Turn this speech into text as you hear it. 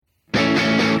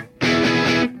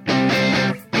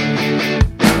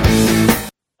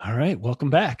right, welcome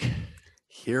back.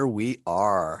 Here we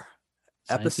are.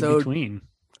 Science in between.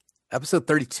 Episode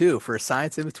 32 for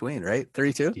Science in Between, right?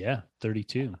 32? Yeah,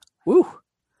 32. Woo.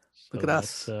 So Look at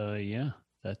us.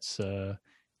 That's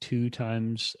 2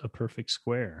 times a perfect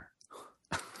square.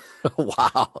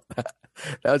 Wow.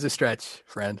 That was a stretch,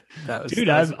 friend. Dude,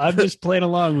 I'm just playing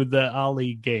along with the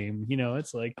Ollie game. You know,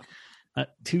 it's like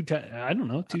 2 times. I don't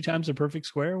know, 2 times a perfect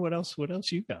square. What else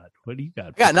you got? What do you got?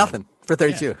 I got nothing for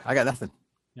 32. Yeah. I got nothing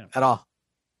at all.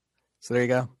 So there you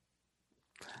go.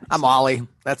 I'm Ollie.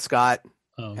 That's Scott.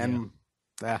 Oh, and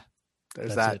there's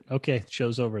that's that. It. Okay,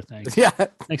 show's over. Thanks. Yeah.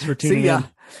 Thanks for tuning in.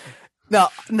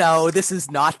 No, this is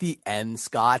not the end,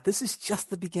 Scott. This is just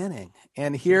the beginning.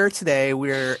 And here today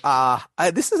we're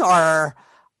this is our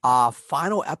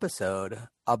final episode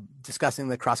of discussing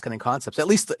the cross-cutting concepts. At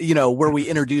least, where we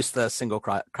introduce the single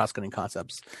cross-cutting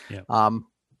concepts. Yeah.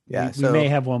 We may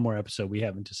have one more episode. We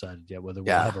haven't decided yet whether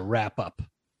we'll have a wrap up.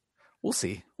 We'll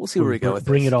see. We'll see where we go with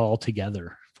bring this. it all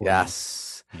together.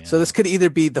 Yes. Yeah. So this could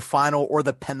either be the final or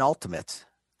the penultimate.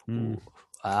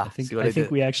 I think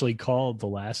we actually called the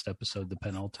last episode the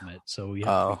penultimate, so we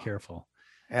have to be careful.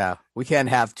 Yeah, we can't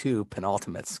have 2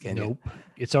 penultimates, can you? Nope.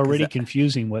 It's already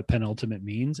confusing what penultimate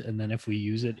means, and then if we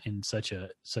use it in such a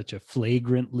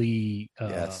flagrantly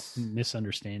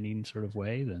misunderstanding sort of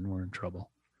way, then we're in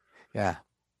trouble. Yeah.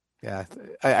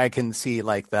 I can see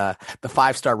like the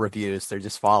 5-star reviews; they're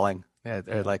just falling. Yeah,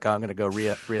 they're like, I'm going to go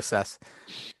reassess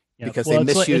because they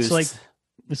misused.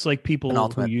 It's like people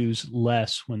who use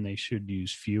less when they should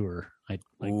use fewer.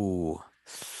 Ooh,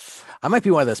 I might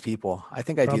be one of those people. I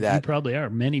think I do that. You probably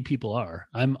are. Many people are.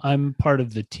 I'm part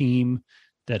of the team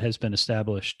that has been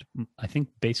established, I think,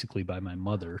 basically by my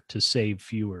mother to save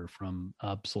fewer from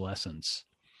obsolescence.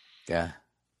 Yeah.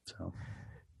 So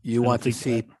you want to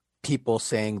see people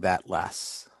saying that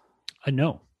less? I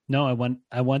know. No,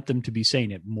 I want them to be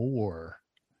saying it more.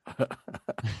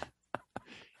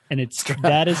 And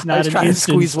that is not an instance.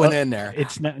 To squeeze one in there.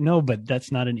 It's not but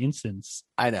that's not an instance.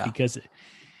 I know. Because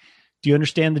do you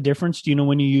understand the difference? Do you know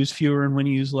when you use fewer and when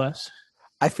you use less?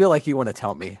 I feel like you want to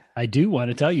tell me. I do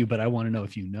want to tell you, but I want to know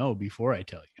if you know before I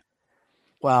tell you.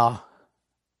 Well,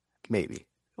 maybe.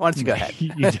 Why don't you go ahead?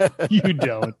 You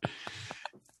don't.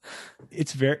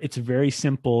 It's a very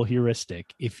simple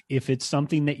heuristic. If it's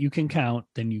something that you can count,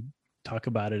 then you talk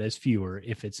about it as fewer.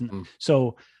 If it's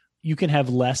so you can have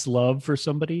less love for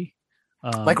somebody.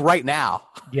 Like right now.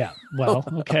 Yeah. Well,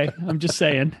 okay. I'm just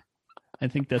saying. I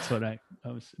think that's what I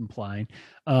was implying.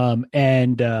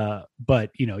 But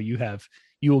you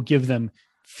will give them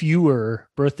fewer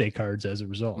birthday cards as a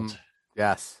result.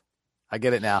 Yes. I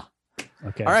get it now.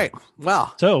 Okay. All right.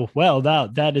 Well. Now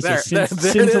that is a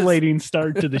scintillating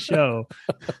start to the show.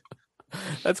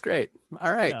 That's great.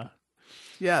 All right. Yeah.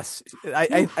 Yes.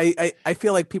 I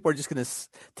feel like people are just going to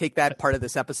take that part of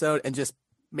this episode and just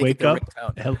make wake up.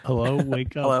 Hello,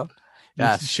 wake up. Hello.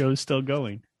 Yes. This show's still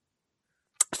going.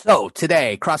 So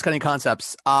today, cross-cutting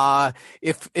concepts.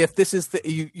 If this is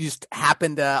you just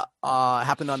happened on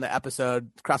the episode,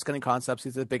 cross-cutting concepts.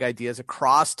 These are the big ideas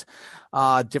across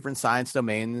different science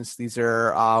domains. These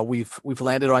are we've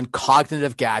landed on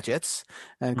cognitive gadgets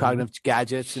and cognitive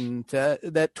gadgets, and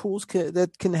that tools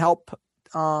that can help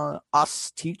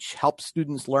us help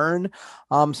students learn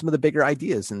some of the bigger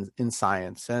ideas in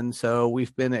science. And so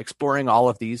we've been exploring all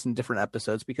of these in different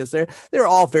episodes because they're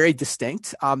all very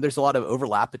distinct. There's a lot of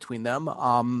overlap between them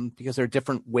because there are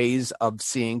different ways of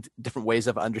seeing, different ways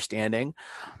of understanding.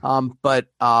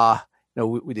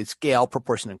 We did scale,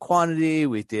 proportion, and quantity.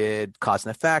 We did cause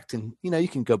and effect, and you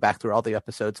can go back through all the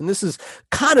episodes. And this is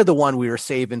kind of the one we were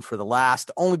saving for the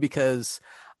last, only because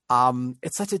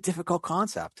it's such a difficult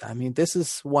concept. I mean, this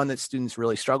is one that students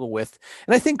really struggle with.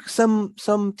 And I think some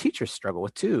teachers struggle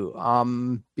with too,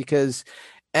 because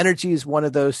energy is one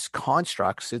of those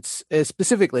constructs. It's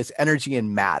specifically energy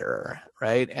and matter,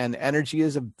 right? And energy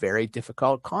is a very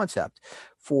difficult concept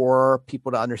for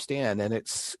people to understand. And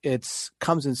it's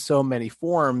comes in so many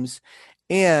forms.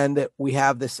 And we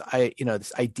have this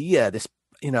idea, this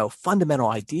fundamental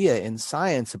idea in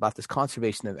science about this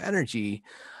conservation of energy.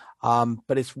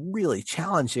 But it's really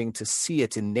challenging to see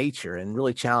it in nature, and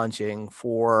really challenging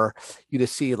for you to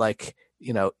see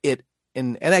it.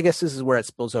 And I guess this is where it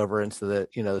spills over into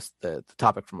the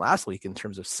topic from last week in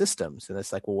terms of systems. And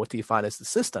it's like, well, what do you find as the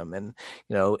system? And,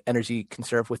 energy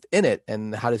conserved within it,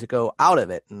 and how does it go out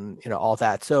of it? And, all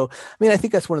that. So, I mean, I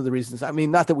think that's one of the reasons. I mean,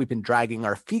 not that we've been dragging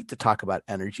our feet to talk about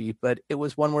energy, but it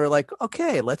was one where like,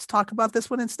 okay, let's talk about this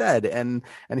one instead. And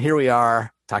here we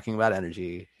are talking about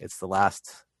energy. It's the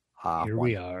last Here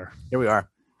we are.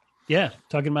 Yeah,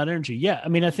 talking about energy. Yeah, I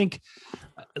mean, I think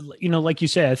like you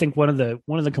say, I think one of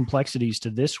the complexities to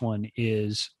this one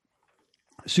is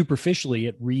superficially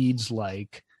it reads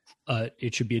like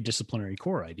it should be a disciplinary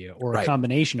core idea or a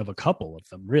combination of a couple of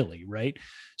them, really, right?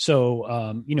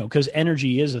 So, because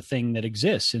energy is a thing that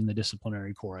exists in the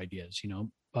disciplinary core ideas,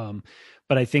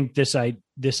 but I think this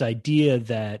idea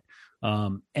that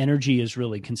energy is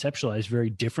really conceptualized very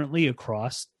differently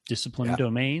across discipline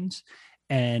domains.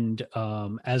 And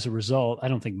as a result, I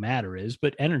don't think matter is,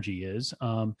 but energy is.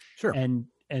 Sure.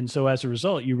 And so as a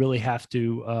result, you really have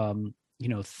to,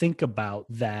 think about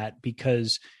that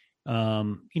because,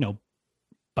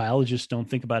 biologists don't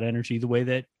think about energy the way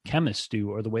that chemists do,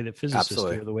 or the way that physicists do,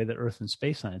 or the way that earth and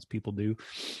space science people do.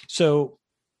 So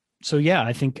yeah,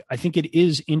 I think it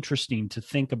is interesting to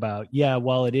think about,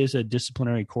 while it is a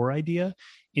disciplinary core idea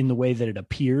in the way that it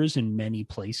appears in many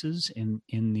places in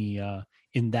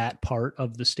that part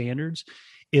of the standards,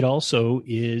 it also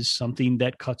is something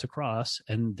that cuts across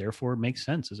and therefore makes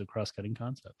sense as a cross-cutting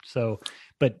concept. So,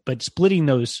 but splitting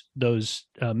those,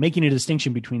 making a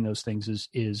distinction between those things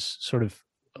is sort of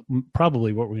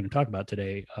probably what we're going to talk about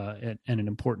today, and an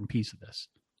important piece of this.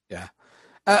 Yeah.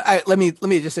 Let me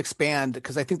just expand,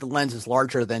 because I think the lens is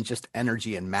larger than just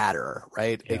energy and matter,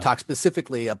 right? Yeah. They talk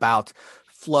specifically about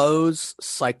flows,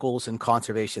 cycles, and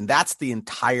conservation. That's the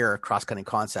entire cross-cutting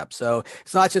concept. So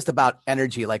it's not just about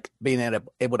energy, like being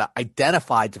able to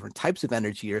identify different types of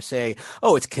energy or say,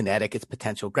 oh, it's kinetic, it's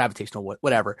potential, gravitational,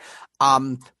 whatever.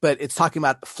 But it's talking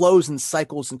about flows and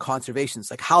cycles and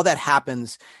conservations, like how that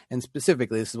happens. And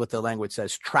specifically, this is what the language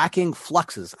says, tracking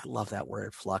fluxes. I love that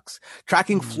word, flux.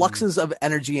 Tracking fluxes of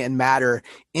energy and matter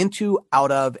into,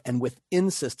 out of, and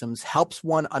within systems helps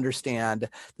one understand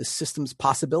the system's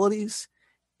possibilities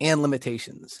and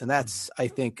limitations. And that's, I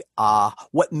think,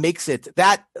 what makes it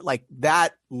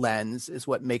that lens is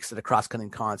what makes it a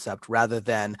cross-cutting concept rather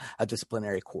than a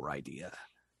disciplinary core idea.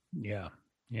 Yeah.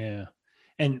 Yeah.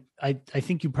 And I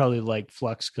think you probably like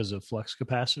flux because of flux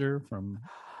capacitor from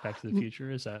Back to the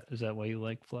Future. Is that why you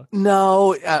like flux?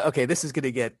 No. Okay. This is going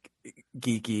to get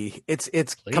geeky.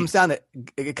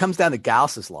 It comes down to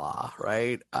Gauss's law,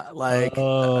 right?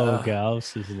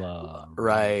 Gauss's law.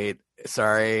 Right.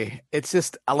 Sorry. It's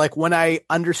just like when I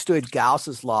understood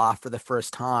Gauss's law for the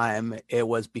first time, it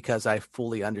was because I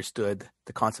fully understood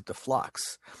the concept of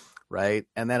flux. Right.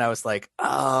 And then I was like,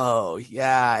 oh,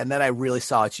 yeah. And then I really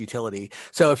saw its utility.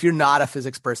 So if you're not a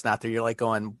physics person out there, you're like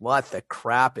going, what the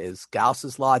crap is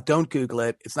Gauss's law? Don't Google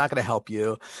it. It's not going to help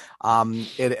you.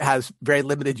 It has very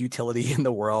limited utility in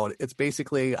the world. It's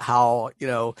basically how,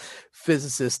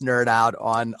 physicists nerd out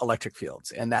on electric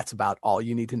fields. And that's about all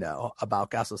you need to know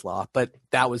about Gauss's law. But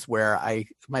that was where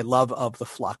my love of the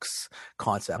flux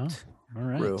concept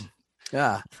grew.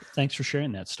 Yeah. Thanks for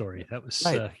sharing that story. That was,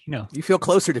 right. You feel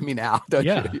closer to me now, don't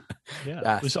you?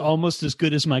 Yeah. It was almost as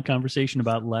good as my conversation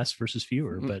about less versus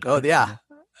fewer, but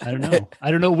I don't know.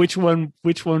 I don't know which one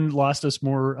lost us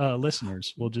more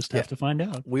listeners. We'll just have to find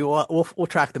out. We'll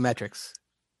track the metrics.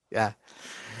 Yeah.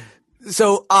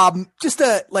 So, just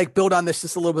to build on this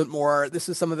just a little bit more, this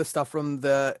is some of the stuff from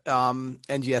the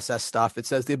NGSS stuff. It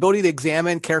says the ability to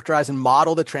examine, characterize, and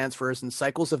model the transfers and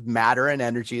cycles of matter and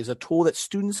energy is a tool that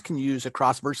students can use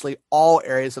across virtually all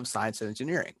areas of science and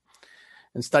engineering.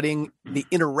 And studying the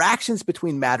interactions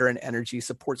between matter and energy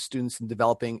supports students in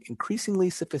developing increasingly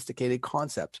sophisticated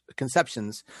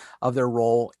conceptions of their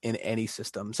role in any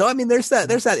system. So, there's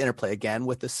that interplay again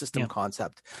with the system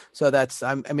concept. So that's,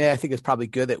 I think it's probably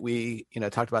good that we,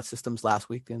 talked about systems last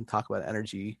week and talk about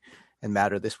energy and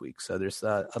matter this week. So there's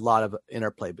a lot of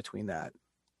interplay between that.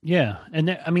 Yeah. And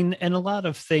and a lot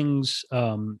of things,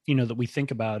 that we think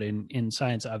about in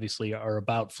science, obviously, are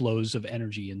about flows of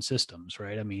energy in systems,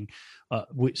 right?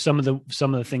 Some of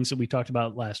the things that we talked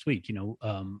about last week,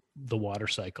 the water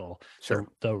cycle, sure,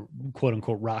 the quote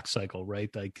unquote rock cycle, right?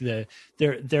 Like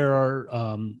there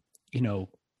are,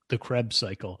 the Krebs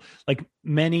cycle, like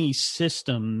many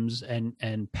systems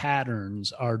and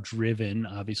patterns are driven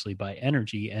obviously by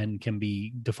energy and can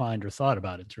be defined or thought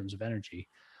about in terms of energy.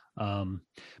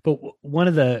 But one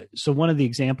of the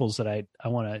examples that I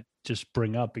want to just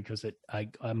bring up because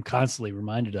I'm constantly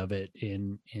reminded of it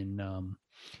in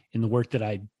the work that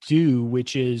I do,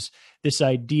 which is this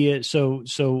idea.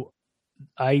 So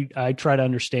I try to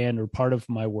understand, or part of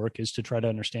my work is to try to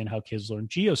understand how kids learn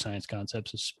geoscience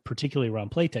concepts, particularly around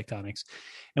plate tectonics.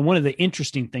 And one of the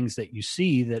interesting things that you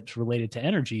see that's related to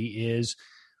energy is,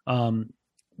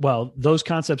 those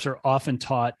concepts are often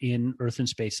taught in earth and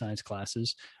space science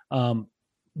classes,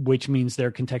 which means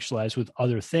they're contextualized with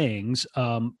other things,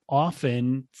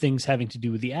 often things having to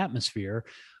do with the atmosphere.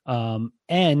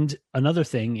 And another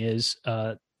thing is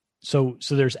so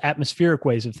there's atmospheric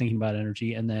ways of thinking about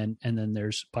energy, and then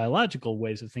there's biological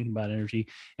ways of thinking about energy,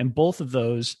 and both of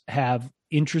those have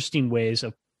interesting ways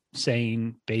of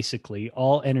saying basically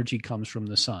all energy comes from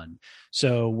the sun.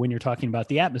 So when you're talking about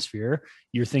the atmosphere,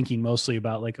 you're thinking mostly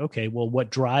about like, okay, well, what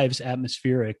drives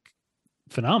atmospheric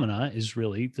phenomena is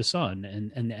really the sun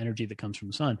and the energy that comes from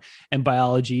the sun. And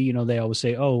biology, you know, they always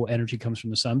say, oh, energy comes from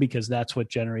the sun because that's what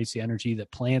generates the energy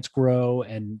that plants grow,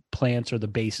 and plants are the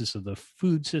basis of the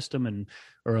food system and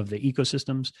or of the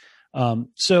ecosystems.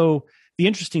 So the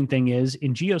interesting thing is,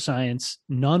 in geoscience,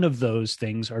 none of those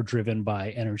things are driven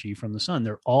by energy from the sun.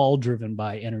 They're all driven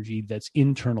by energy that's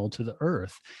internal to the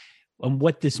earth. And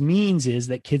what this means is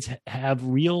that kids have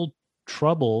real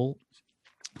trouble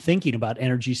thinking about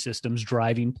energy systems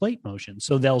driving plate motion.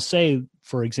 So they'll say,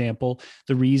 for example,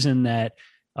 the reason that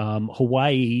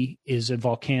Hawaii is a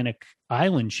volcanic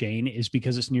island chain is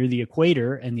because it's near the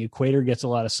equator, and the equator gets a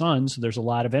lot of sun, so there's a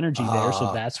lot of energy there,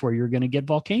 so that's where you're going to get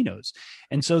volcanoes.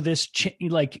 And so this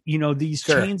these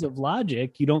chains of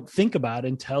logic you don't think about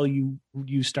until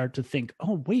you start to think,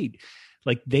 oh wait,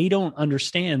 like they don't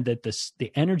understand that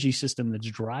the energy system that's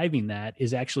driving that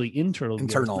is actually internal,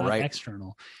 not right?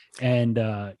 External. And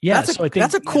so I think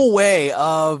that's a cool way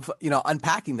of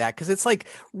unpacking that, because it's like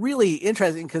really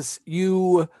interesting, because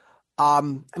you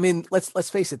I mean, let's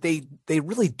face it, they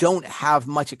really don't have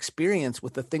much experience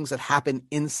with the things that happen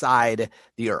inside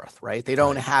the earth, right? They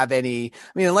don't have any,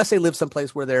 I mean, unless they live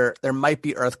someplace where there might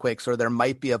be earthquakes or there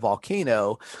might be a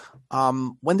volcano.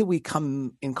 When do we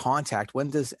come in contact? When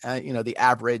does the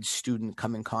average student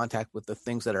come in contact with the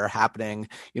things that are happening,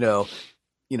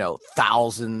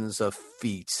 thousands of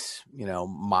feet,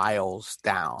 miles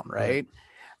down, right?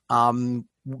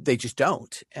 They just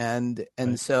don't. And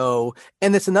so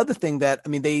it's another thing that, I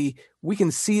mean, we can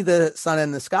see the sun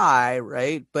in the sky,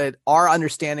 right? But our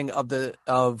understanding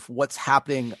of what's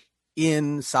happening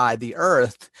inside the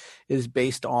earth is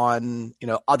based on,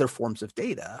 other forms of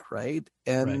data, right?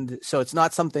 And so it's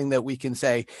not something that we can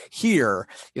say, here,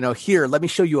 let me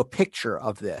show you a picture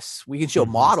of this. We can show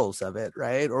models of it,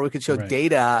 right? Or we can show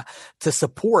data to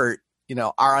support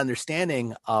our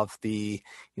understanding of the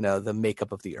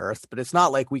makeup of the earth, but it's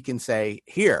not like we can say,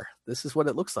 here, this is what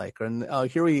it looks like. And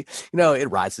here it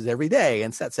rises every day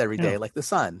and sets every day like the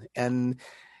sun. And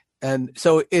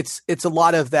so it's a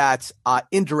lot of that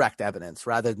indirect evidence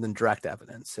rather than direct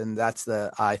evidence. And that's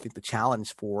I think the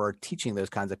challenge for teaching those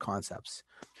kinds of concepts.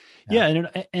 Yeah.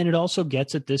 And it also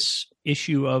gets at this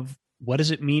issue of, what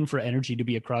does it mean for energy to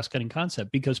be a cross-cutting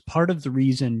concept? Because part of the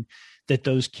reason that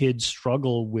those kids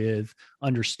struggle with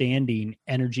understanding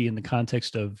energy in the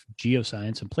context of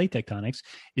geoscience and plate tectonics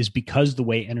is because the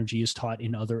way energy is taught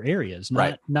in other areas,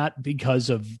 not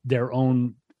because of their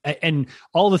own. And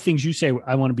all the things you say,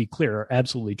 I want to be clear, are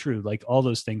absolutely true. Like all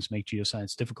those things make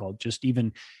geoscience difficult. Just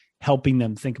even helping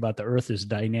them think about the earth as a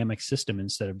dynamic system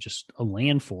instead of just a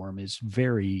landform is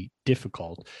very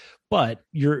difficult. But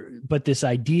this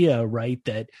idea, right,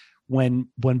 that when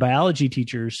biology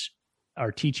teachers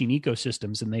are teaching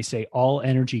ecosystems and they say all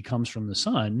energy comes from the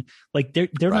sun, like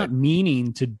they're not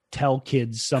meaning to tell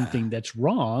kids something that's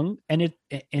wrong. And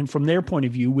from their point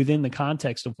of view, within the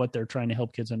context of what they're trying to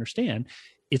help kids understand,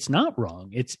 it's not wrong.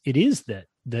 It is that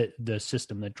the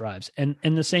system that drives. And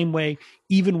the same way,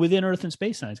 even within earth and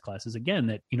space science classes, again,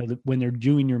 that, when they're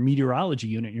doing your meteorology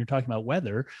unit and you're talking about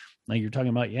weather, like you're talking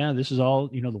about, this is all,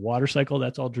 the water cycle,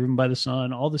 that's all driven by the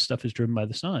sun. All this stuff is driven by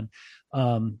the sun.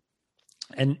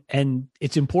 And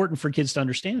it's important for kids to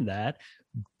understand that,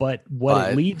 but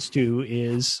it leads to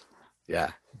is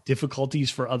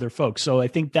difficulties for other folks. So I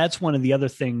think that's one of the other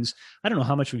things. I don't know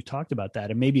how much we've talked about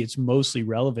that, and maybe it's mostly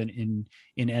relevant in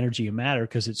energy and matter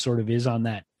because it sort of is on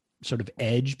that sort of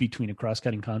edge between a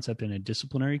cross-cutting concept and a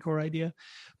disciplinary core idea.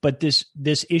 But this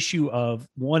issue of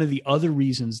one of the other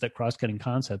reasons that cross-cutting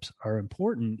concepts are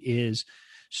important is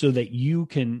so that you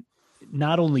can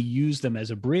not only use them as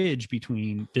a bridge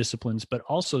between disciplines, but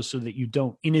also so that you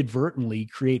don't inadvertently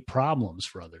create problems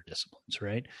for other disciplines,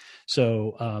 right?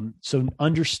 So, so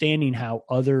understanding how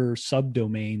other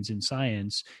subdomains in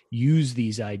science use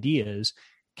these ideas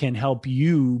can help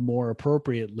you more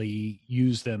appropriately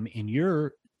use them in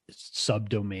your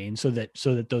subdomain so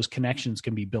that those connections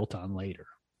can be built on later.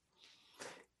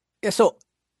 Yeah. So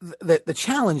the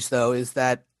challenge though is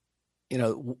that,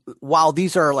 while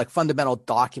these are like fundamental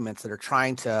documents that are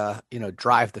trying to,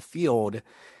 drive the field,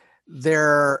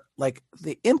 they're like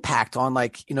the impact on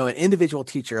like, an individual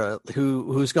teacher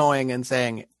who's going and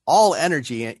saying all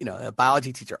energy, a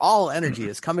biology teacher, all energy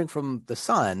is coming from the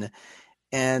sun.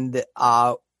 And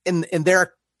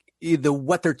they're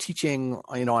what they're teaching,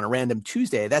 on a random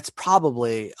Tuesday, that's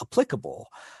probably applicable.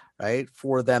 right?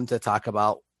 For them to talk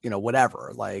about,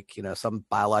 whatever, like, some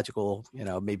biological,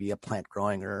 maybe a plant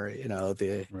growing, or, Right. you know,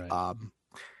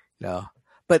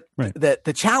 but Right.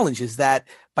 the challenge is that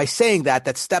by saying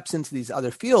that steps into these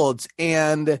other fields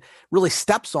and really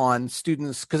steps on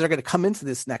students, because they're going to come into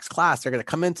this next class. They're going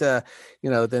to come into,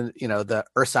 the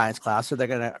earth science class, or they're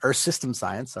going to earth system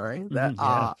science. Sorry.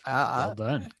 Well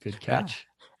done. Good catch.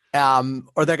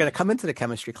 Or they're going to come into the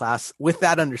chemistry class with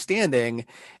that understanding,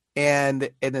 and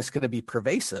it's going to be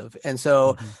pervasive. And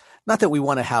so, not that we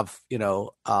want to have,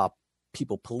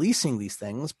 people policing these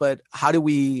things, but how do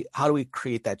we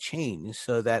create that change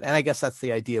so that, and I guess that's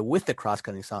the idea with the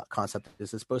cross-cutting concept,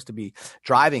 is it's supposed to be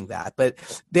driving that, but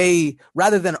they,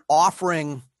 rather than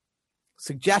offering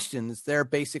suggestions, they're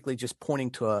basically just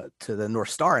pointing to the North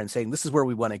Star and saying, this is where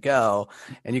we want to go,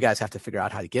 and you guys have to figure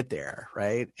out how to get there.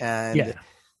 Right.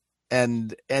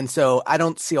 And so I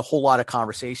don't see a whole lot of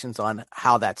conversations on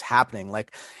how that's happening.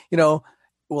 Like,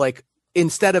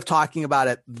 instead of talking about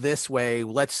it this way,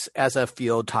 let's, as a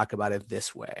field, talk about it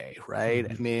this way, right?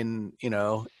 I mean,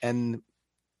 and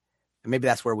maybe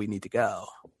that's where we need to go.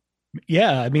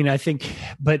 Yeah, I mean, I think,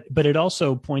 but it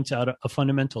also points out a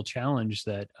fundamental challenge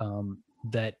that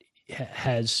that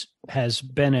has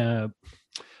been a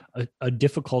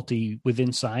difficulty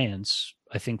within science,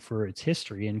 I think, for its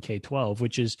history in K-12,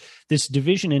 which is this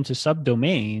division into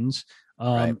subdomains.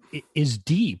 Right. Is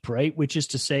deep, right? Which is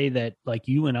to say that, like,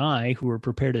 you and I, who were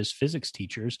prepared as physics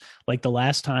teachers, like, the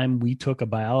last time we took a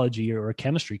biology or a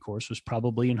chemistry course was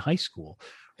probably in high school,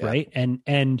 right?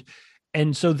 And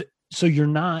so you're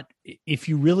not, if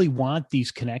you really want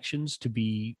these connections to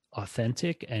be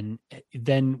authentic, and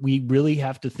then we really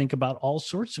have to think about all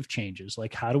sorts of changes.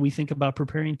 Like, how do we think about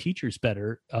preparing teachers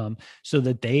better, so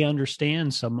that they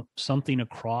understand something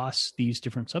across these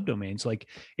different subdomains? Like,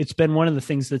 it's been one of the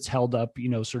things that's held up,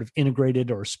 sort of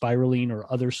integrated or spiraling or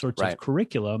other sorts of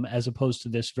curriculum, as opposed to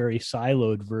this very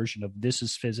siloed version of this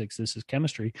is physics, this is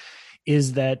chemistry,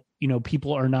 is that,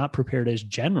 people are not prepared as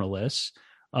generalists.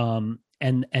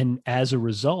 And as a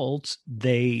result,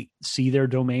 they see their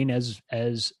domain as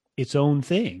its own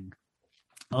thing,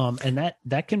 and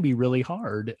that can be really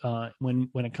hard when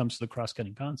it comes to the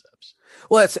cross-cutting concepts.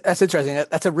 Well, that's interesting.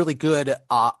 That's a really good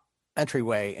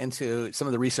entryway into some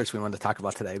of the research we wanted to talk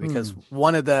about today, because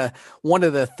one of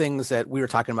the things that we were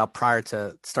talking about prior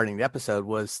to starting the episode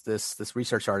was this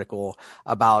research article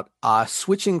about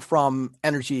switching from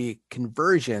energy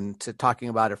conversion to talking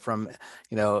about it from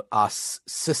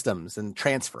systems and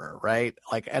transfer, right?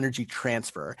 Like energy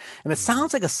transfer. And it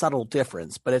sounds like a subtle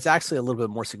difference, but it's actually a little bit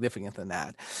more significant than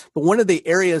that. But one of the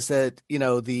areas that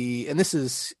and this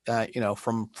is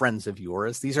from friends of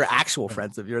yours, these are actual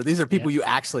friends of yours, these are people you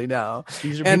actually know.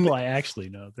 These are people I actually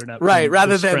know. They're not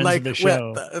rather than friends like of the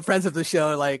show. Friends of the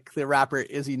show, like the rapper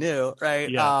Izzy New, right?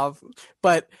 Yeah.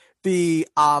 But the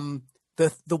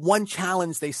one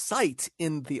challenge they cite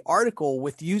in the article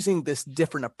with using this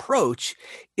different approach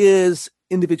is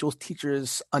individual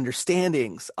teachers'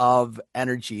 understandings of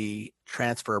energy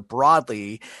transfer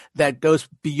broadly that goes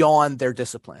beyond their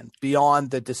discipline,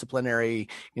 beyond the disciplinary,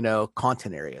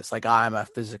 content areas. Like, I'm a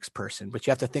physics person, but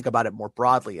you have to think about it more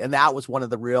broadly. And that was one of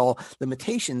the real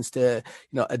limitations to,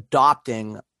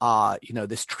 adopting,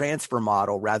 this transfer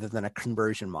model rather than a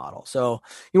conversion model. So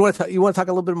you want to talk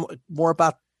a little bit more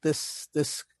about this,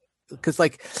 because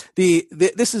like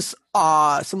this is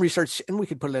some research, and we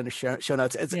could put it in the show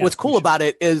notes. What's cool about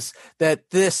it is that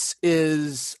this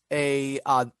is an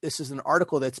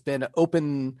article that's been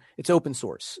open. It's open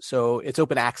source, so it's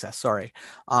open access. Sorry,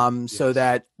 so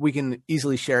that we can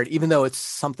easily share it, even though it's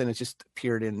something that just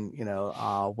appeared in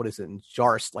in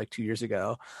JARST like 2 years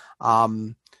ago.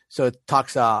 So it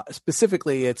talks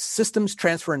specifically, it's systems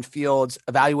transfer and fields,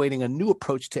 evaluating a new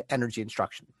approach to energy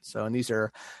instruction. So, and these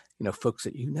are folks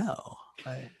that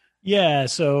right? Yeah.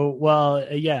 So,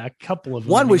 a couple of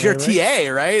them. One was your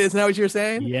TA, right? Isn't that what you're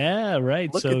saying? Yeah, right.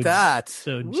 Look at that.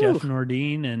 So Woo. Jeff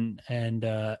Nordine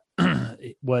and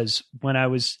was, when I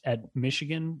was at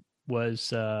Michigan,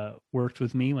 was worked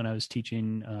with me when I was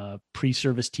teaching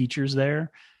pre-service teachers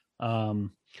there.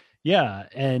 And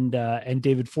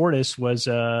David Fortis was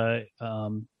for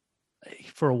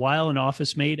a while an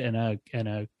office mate and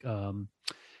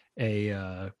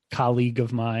a colleague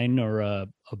of mine, or a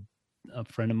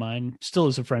friend of mine, still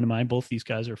is a friend of mine. Both these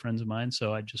guys are friends of mine.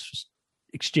 So I just was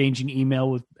exchanging email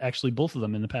with actually both of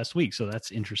them in the past week. So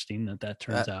that's interesting that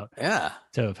turns out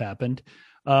to have happened.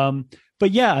 But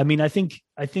yeah, I mean, I think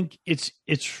it's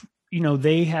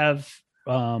they have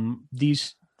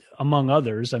these, among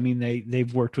others. I mean,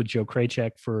 they've worked with Joe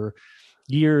Kraychek for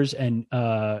years, and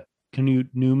Knut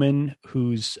Newman,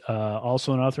 who's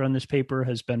also an author on this paper,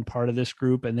 has been part of this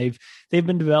group, and they've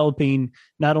been developing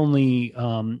not only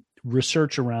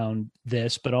research around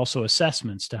this, but also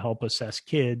assessments to help assess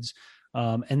kids.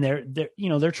 And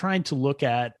they're trying to look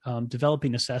at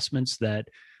developing assessments that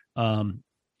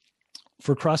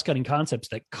for cross-cutting concepts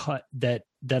that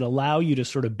allow you to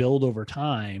sort of build over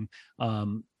time,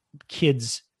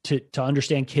 kids to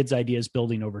understand kids' ideas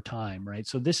building over time, right?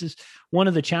 So this is one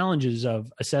of the challenges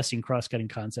of assessing cross-cutting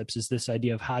concepts, is this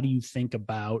idea of how do you think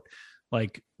about,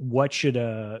 like, what should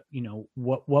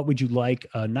what would you like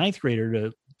a ninth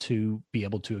grader to be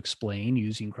able to explain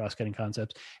using cross-cutting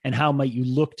concepts, and how might you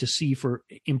look to see for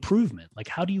improvement? Like,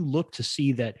 how do you look to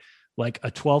see that, like,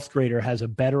 a 12th grader has a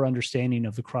better understanding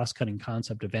of the cross-cutting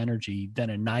concept of energy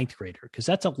than a ninth grader? Because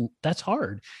that's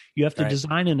hard. You have to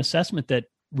design an assessment that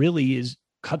really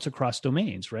cuts across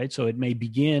domains, right? So it may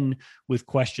begin with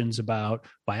questions about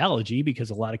biology, because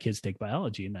a lot of kids take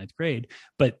biology in ninth grade,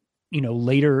 but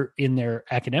later in their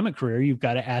academic career, you've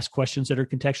got to ask questions that are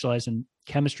contextualized in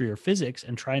chemistry or physics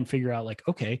and try and figure out, like,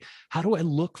 okay, how do I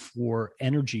look for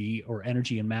energy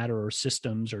and matter or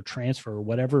systems or transfer or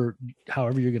whatever,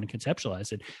 however you're going to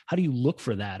conceptualize it? How do you look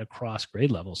for that across grade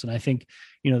levels? And I think,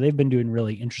 they've been doing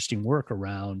really interesting work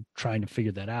around trying to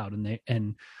figure that out.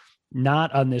 And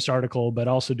not on this article, but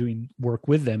also doing work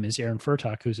with them is Aaron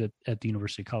Furtak, who's at the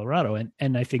University of Colorado.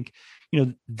 And I think,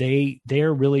 they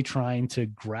are really trying to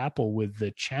grapple with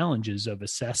the challenges of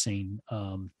assessing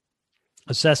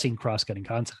cross-cutting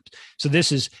concepts. So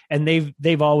this is, and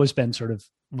they've always been sort of,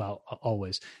 well,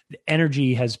 always, the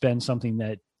energy has been something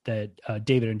that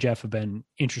David and Jeff have been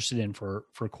interested in for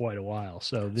quite a while.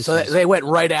 So they went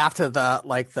right after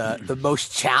the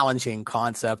most challenging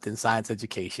concept in science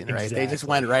education, right? Exactly. They just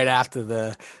went right after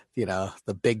the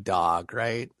big dog,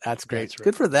 right? That's great. That's right.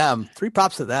 Good for them. 3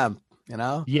 props to them,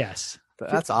 Yes.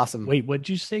 That's awesome. Wait, what did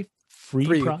you say?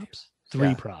 3 props?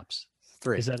 3 props.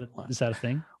 3. Is that a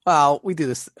thing? Well, we do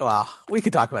this. Well, we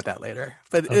could talk about that later.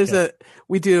 But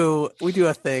we do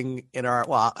a thing in our.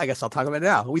 Well, I guess I'll talk about it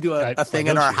now. We do a thing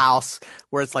in our house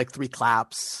where it's like 3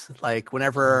 claps. Like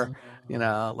whenever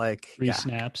like 3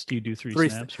 snaps. Do you do 3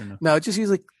 snaps or no? No, just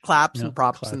usually claps and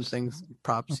props and things.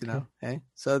 Props, Okay. Okay.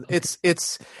 So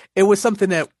it was something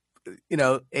that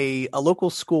a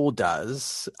local school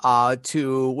does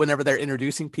to whenever they're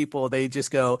introducing people, they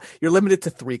just go, you're limited to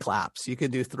 3 claps. You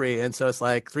can do 3. And so it's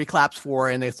like 3 claps for,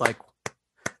 and it's like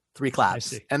 3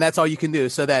 claps. And that's all you can do,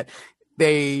 so that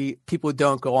people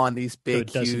don't go on these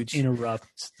big, huge interrupt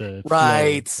the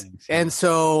right. Things, and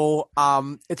so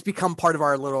it's become part of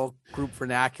our little group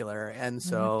vernacular. And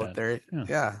so 3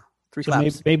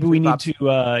 claps. So maybe we need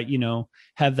to,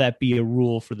 have that be a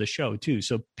rule for the show too.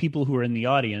 So people who are in the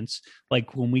audience,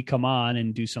 like when we come on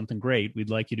and do something great,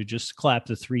 we'd like you to just clap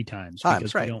the 3 times,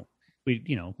 because right. we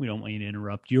don't want you to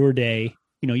interrupt your day.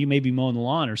 You may be mowing the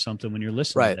lawn or something when you're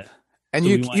listening right. to that. And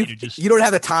so you don't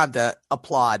have the time to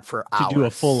applaud for hours. To do a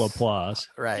full applause.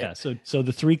 Right. Yeah. So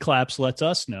the 3 claps lets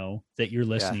us know that you're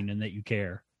listening and that you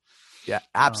care. Yeah,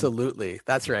 absolutely.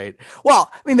 That's right.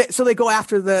 Well, I mean, so they go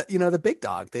after the big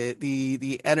dog, the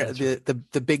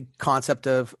big concept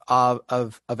of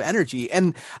energy.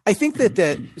 And I think that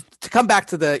to come back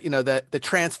to the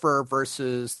transfer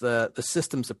versus the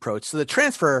systems approach. So the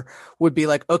transfer would be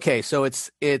like, okay, so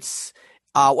it's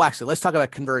well, actually, let's talk about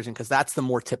conversion, because that's the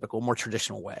more typical, more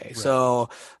traditional way. Right. So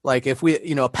like if we,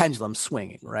 a pendulum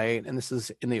swinging, right? And this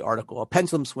is in the article, a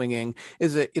pendulum swinging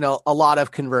is a lot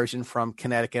of conversion from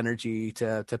kinetic energy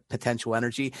to potential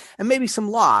energy, and maybe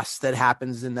some loss that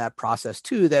happens in that process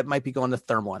too, that might be going to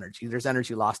thermal energy. There's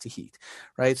energy lost to heat,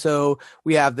 right? So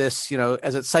we have this,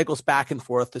 as it cycles back and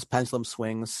forth, this pendulum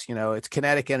swings, it's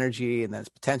kinetic energy, and then it's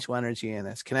potential energy, and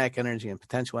that's kinetic energy and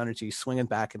potential energy swinging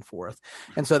back and forth.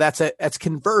 And so that's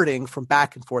converting from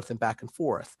back and forth and back and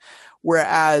forth.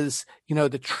 Whereas,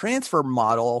 the transfer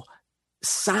model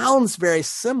sounds very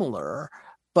similar,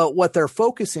 but what they're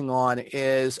focusing on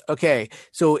is, okay,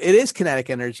 so it is kinetic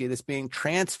energy that's being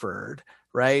transferred,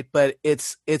 right? But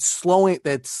it's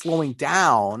slowing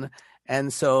down.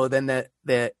 And so then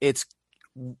it's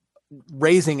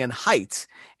raising in height.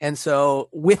 And so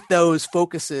with those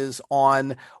focuses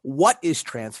on what is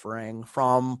transferring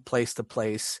from place to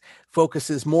place,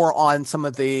 focuses more on some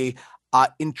of the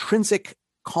intrinsic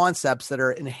concepts that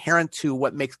are inherent to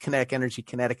what makes kinetic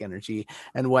energy,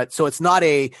 and so it's not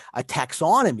a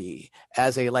taxonomy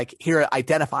as a, like, here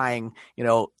identifying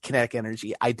kinetic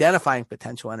energy, identifying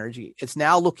potential energy. It's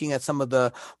now looking at some of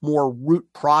the more root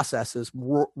processes,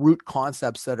 root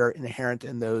concepts that are inherent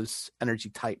in those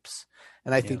energy types.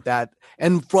 And I think that,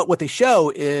 and what they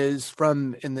show is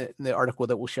in the article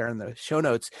that we'll share in the show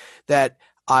notes, that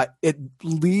it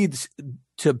leads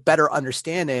to broader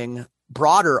understanding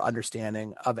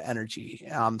of energy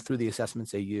through the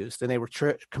assessments they used. And they were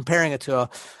comparing it to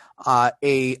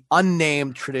a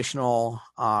unnamed traditional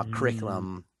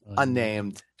curriculum,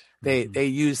 unnamed. They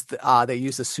used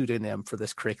a pseudonym for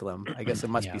this curriculum. I guess it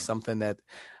must be something that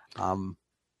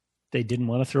they didn't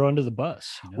want to throw under the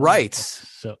bus, right?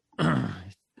 So,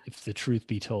 if the truth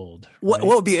be told, what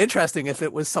would be interesting if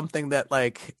it was something that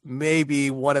like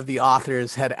maybe one of the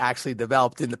authors had actually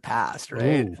developed in the past,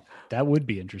 right? Ooh, that would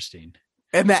be interesting.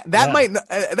 And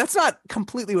that's not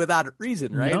completely without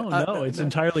reason, right? No, it's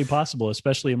entirely possible,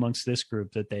 especially amongst this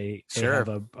group, that they have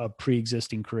a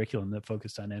pre-existing curriculum that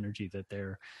focused on energy that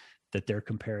they're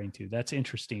comparing to. That's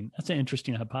interesting. That's an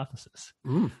interesting hypothesis.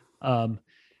 And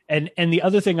the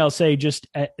other thing I'll say, just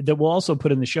that we'll also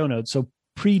put in the show notes. So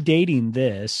predating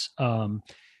this,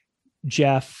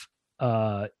 Jeff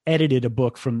edited a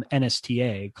book from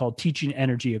NSTA called Teaching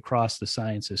Energy Across the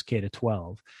Sciences,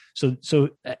 K-12. So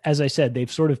as I said,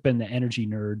 they've sort of been the energy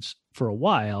nerds for a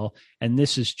while, and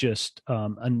this is just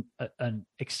well, I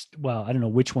don't know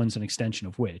which one's an extension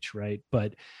of which, right?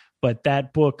 But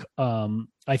that book,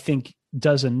 I think,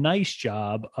 does a nice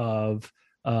job of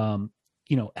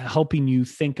helping you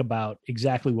think about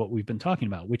exactly what we've been talking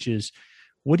about, which is,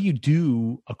 what do you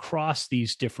do across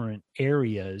these different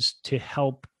areas to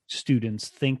help students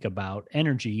think about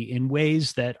energy in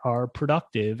ways that are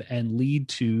productive and lead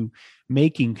to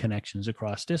making connections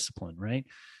across discipline, right?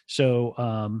 So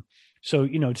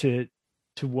to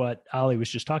what Ali was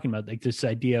just talking about, like this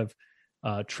idea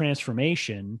of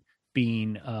transformation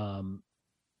being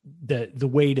the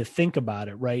way to think about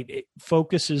it, right? It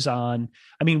focuses on,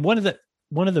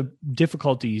 one of the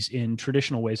difficulties in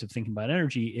traditional ways of thinking about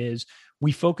energy is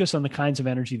we focus on the kinds of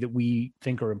energy that we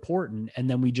think are important, and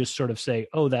then we just sort of say,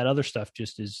 oh, that other stuff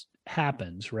just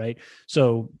happens, right?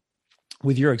 So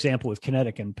with your example with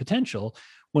kinetic and potential,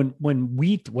 when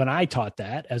I taught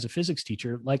that as a physics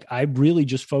teacher, like I really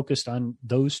just focused on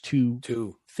those two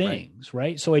things,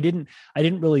 right? So I didn't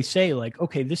really say like,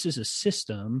 okay, this is a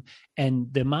system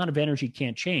and the amount of energy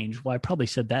can't change. Well, I probably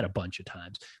said that a bunch of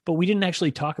times, but we didn't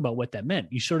actually talk about what that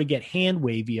meant. You sort of get hand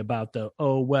wavy about the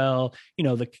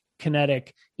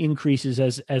kinetic increases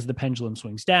as the pendulum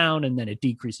swings down, and then it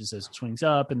decreases as it swings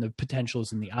up, and the potential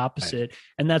is in the opposite. Right.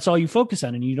 And that's all you focus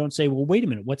on. And you don't say, well, wait a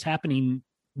minute, what's happening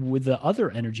with the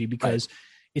other energy? Because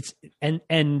it's,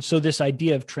 and so this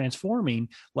idea of transforming,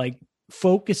 like,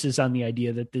 focuses on the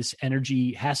idea that this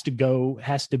energy has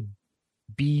to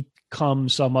become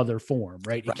some other form,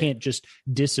 right? It can't just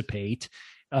dissipate,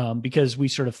 because we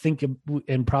sort of think,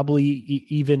 and probably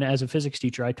even as a physics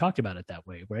teacher, I talked about it that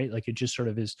way, right? Like it just sort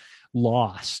of is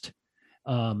lost.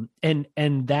 And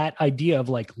that idea of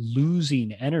like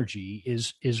losing energy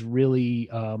is really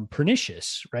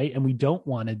pernicious, right? And we don't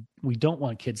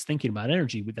want kids thinking about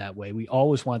energy that way. We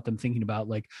always want them thinking about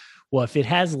like, well, if it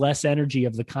has less energy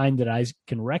of the kind that I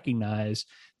can recognize,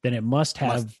 then it must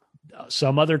have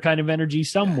some other kind of energy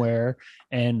somewhere.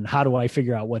 And how do I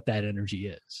figure out what that energy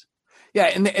is? Yeah,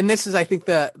 and this is, I think,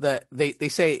 they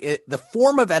say the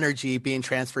form of energy being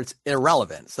transferred is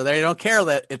irrelevant. So they don't care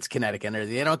that it's kinetic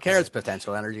energy. They don't care it's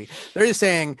potential energy. They're just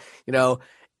saying,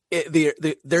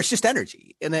 there's just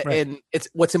energy, and it's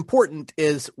what's important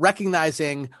is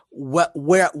recognizing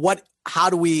how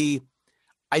do we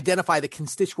identify the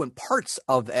constituent parts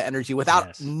of the energy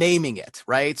without naming it,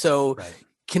 right? So. Right.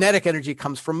 Kinetic energy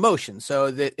comes from motion, so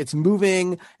that it's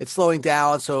moving, it's slowing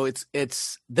down. So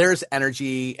there's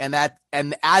energy, and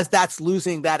as that's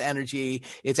losing that energy,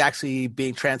 it's actually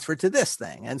being transferred to this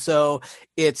thing. And so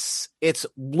it's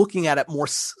looking at it more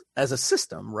as a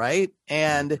system, right?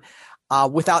 And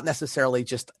without necessarily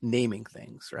just naming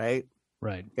things, right?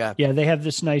 Right. Yeah. They have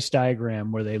this nice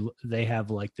diagram where they have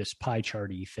like this pie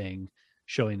charty thing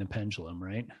showing the pendulum,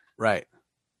 right? Right.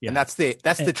 Yeah. And that's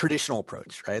the traditional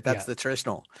approach, right? That's the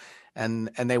traditional, and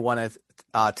they want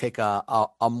to take a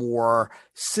more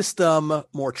system,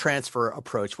 more transfer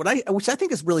approach. Which I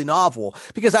think is really novel,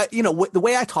 because the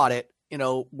way I taught it,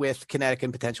 with kinetic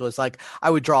and potential is like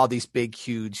I would draw these big,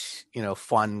 huge,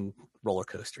 fun roller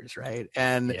coasters, right?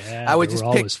 And I would just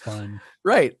pick fun,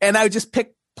 right? And I would just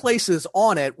pick places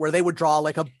on it where they would draw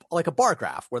like a bar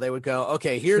graph, where they would go,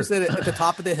 okay, here's at the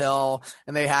top of the hill,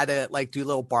 and they had to like do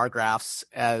little bar graphs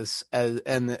as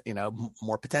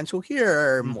more potential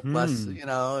here, less,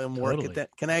 and more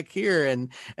connect here, and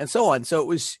so on. So it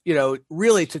was,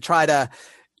 really to try to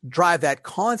drive that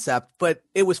concept, but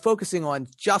it was focusing on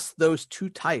just those two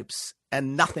types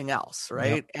and nothing else,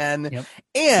 right? And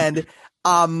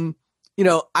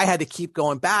I had to keep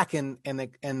going back and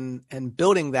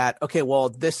building that. Okay, well,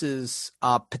 this is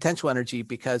potential energy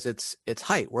because it's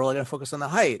height. We're only going to focus on the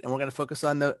height, and we're going to focus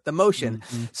on the motion.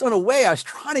 Mm-hmm. So in a way, I was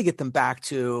trying to get them back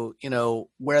to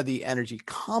where the energy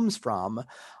comes from,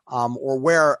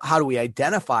 or how do we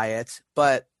identify it?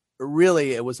 But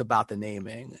really, it was about the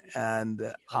naming, and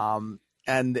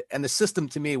the system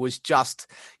to me was just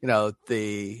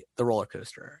the roller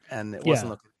coaster, and it wasn't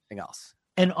looking at anything else.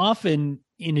 And often,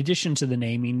 in addition to the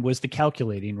naming, was the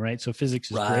calculating, right? So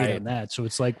physics is great on that. So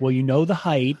it's like, well, the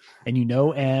height, and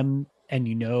m,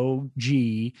 and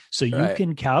g, so you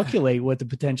can calculate what the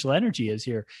potential energy is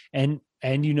here, and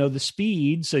the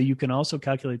speed, so you can also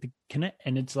calculate the connect.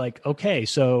 And it's like, okay,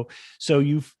 so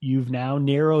you've now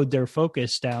narrowed their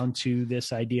focus down to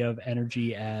this idea of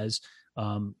energy as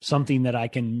something that I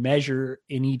can measure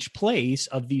in each place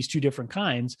of these two different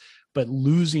kinds, but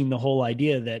losing the whole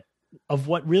idea of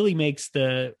what really makes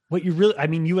you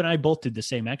and I both did the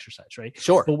same exercise, right?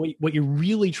 Sure. But what you're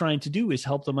really trying to do is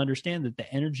help them understand that the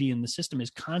energy in the system is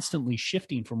constantly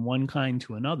shifting from one kind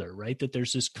to another, right? That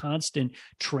there's this constant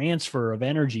transfer of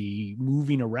energy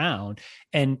moving around.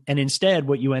 And instead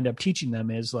what you end up teaching them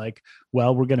is like,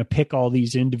 well, we're going to pick all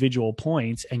these individual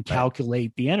points and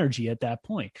calculate the energy at that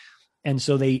point. And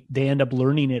so they end up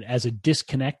learning it as a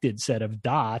disconnected set of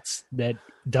dots that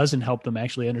doesn't help them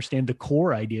actually understand the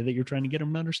core idea that you're trying to get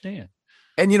them to understand.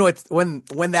 And it's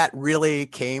when that really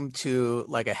came to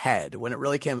like a head, when it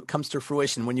really comes to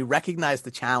fruition, when you recognize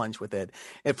the challenge with it.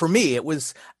 And for me, it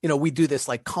was, we do this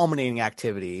like culminating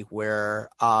activity where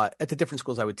at the different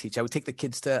schools I would teach, I would take the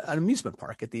kids to an amusement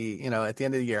park at the end of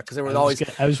the year, because there was always.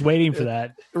 I was waiting for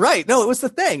that. Right. No, it was the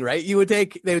thing, right?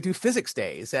 They would do physics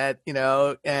days when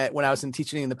I was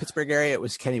teaching in the Pittsburgh area, it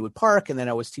was Kennywood Park. And then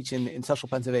I was teaching in Central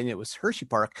Pennsylvania, it was Hershey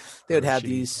Park. They would have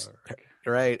these. Park.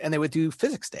 Right. And they would do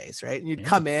physics days. Right. And you'd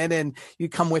come in and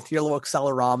you'd come with your little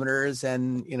accelerometers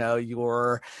and,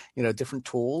 your, different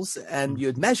tools, and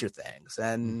you'd measure things.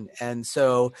 And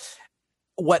so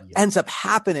what ends up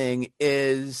happening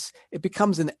is it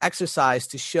becomes an exercise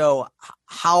to show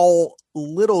how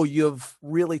little you've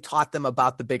really taught them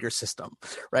about the bigger system.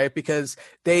 Right. Because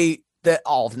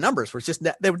all the numbers were just,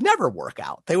 they would never work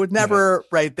out. They would never,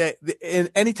 right.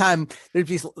 Anytime there'd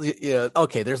be,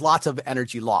 okay, there's lots of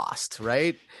energy lost,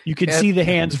 right? You could see the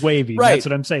hands waving. Right. That's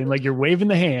what I'm saying. Like you're waving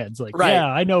the hands like, yeah,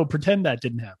 I know. Pretend that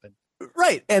didn't happen.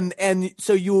 Right. And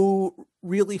so you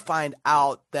really find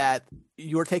out that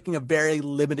you're taking a very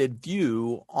limited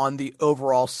view on the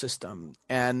overall system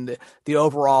and the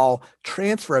overall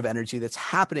transfer of energy that's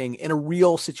happening in a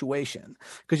real situation,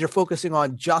 because you're focusing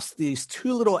on just these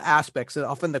two little aspects that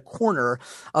often the corner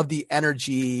of the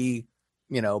energy,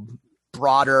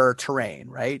 broader terrain,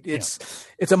 right? It's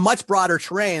a much broader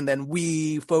terrain than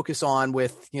we focus on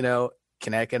with,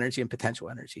 kinetic energy and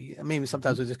potential energy. I mean,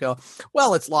 sometimes we just go,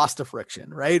 well, it's lost to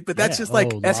friction, right? But that's just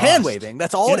that's hand waving.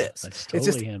 That's all it is. That's totally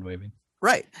just hand waving.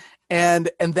 Right.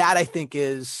 And that I think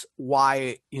is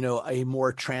why, a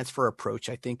more transfer approach,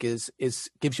 I think is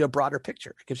gives you a broader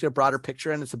picture. It gives you a broader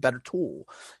picture, and it's a better tool,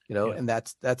 and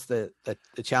that's the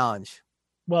challenge.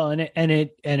 Well, and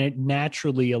it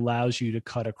naturally allows you to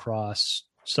cut across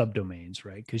subdomains,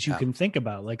 right? Because you can think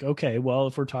about like, okay, well,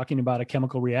 if we're talking about a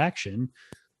chemical reaction,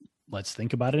 let's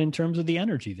think about it in terms of the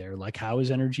energy there. Like, how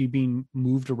is energy being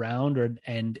moved around,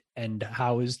 and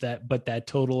how is that? But that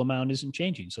total amount isn't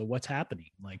changing. So what's happening?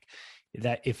 Like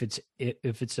that, if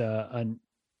it's a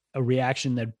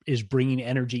reaction that is bringing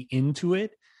energy into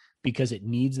it because it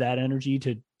needs that energy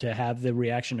to have the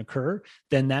reaction occur,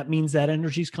 then that means that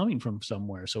energy is coming from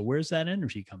somewhere. So where's that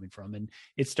energy coming from? And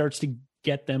it starts to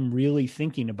get them really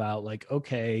thinking about like,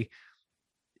 okay,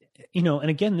 and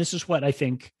again, this is what I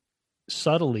think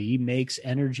subtly makes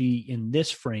energy in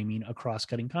this framing a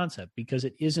cross-cutting concept, because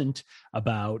it isn't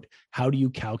about how do you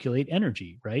calculate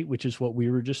energy, right? Which is what we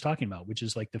were just talking about, which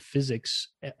is like the physics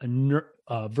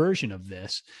version of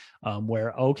this,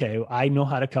 where, okay, I know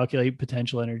how to calculate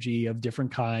potential energy of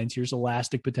different kinds. Here's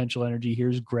elastic potential energy.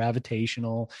 Here's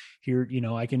gravitational. Here,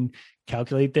 I can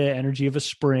calculate the energy of a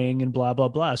spring and blah, blah,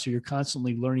 blah. So you're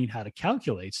constantly learning how to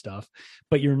calculate stuff,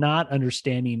 but you're not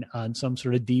understanding on some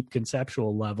sort of deep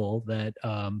conceptual level that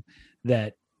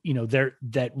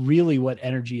that really what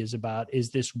energy is about is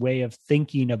this way of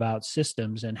thinking about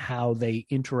systems and how they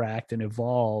interact and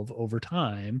evolve over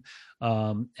time.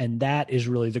 And that is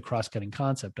really the cross-cutting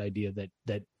concept idea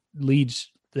that leads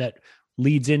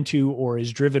into or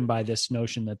is driven by this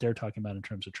notion that they're talking about in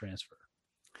terms of transfer.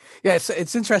 Yeah,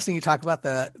 it's interesting you talk about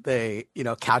the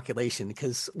calculation,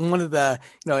 because one of the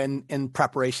in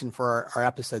preparation for our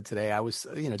episode today, I was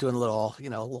doing a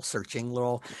little searching,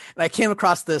 and I came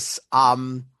across this. I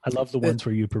love the ones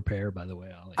where you prepare, by the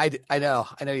way, Ollie. I know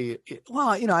you. Well,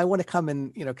 I want to come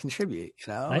and contribute.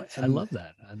 I love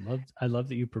that. I love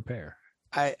that you prepare.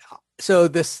 So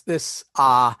these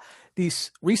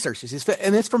researchers,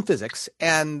 and it's from physics,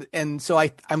 and so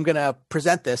I'm going to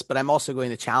present this, but I'm also going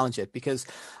to challenge it, because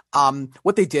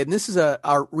what they did, and this is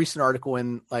a recent article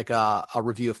in like a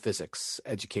review of physics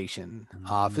education,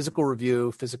 physical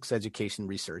review, physics education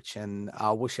research, and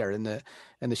we'll share it in the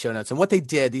show notes. And what they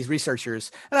did, these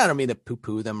researchers, and I don't mean to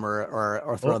poo-poo them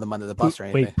or throw them under the bus or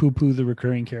anything. Wait, poo-poo the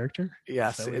recurring character?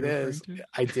 Yes, it is.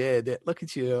 I did. Look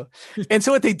at you. And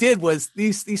so what they did was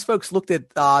these folks looked at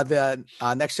the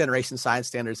next generation science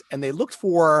standards, and they looked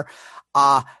for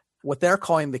what they're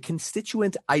calling the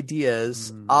constituent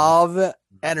ideas of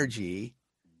energy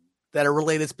that are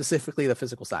related specifically to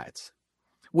physical science,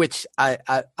 which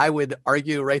I would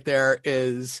argue right there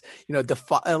is,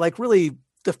 really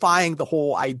defying the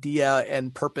whole idea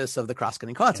and purpose of the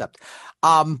cross-cutting concept.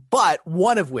 But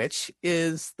one of which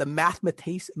is the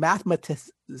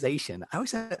mathematization. I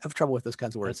always have trouble with those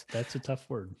kinds of words. That's a tough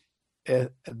word.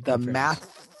 The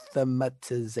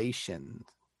mathematization.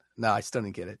 No, I still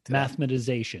didn't get it.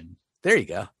 Mathematization. There you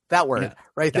go. That word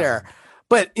right there.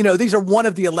 But, these are one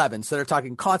of the 11. So they're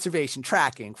talking conservation,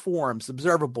 tracking, forms,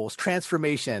 observables,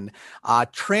 transformation,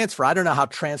 transfer. I don't know how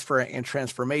transfer and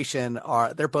transformation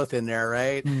are. They're both in there,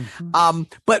 right? Mm-hmm.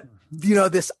 But,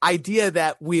 this idea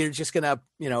that we're just going to,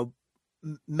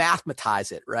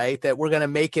 mathematize it, right? That we're going to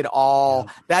make it all.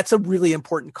 Yeah. That's a really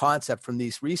important concept from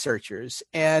these researchers.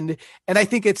 And I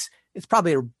think it's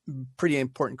probably a pretty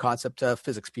important concept to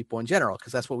physics people in general,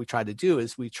 because that's what we try to do,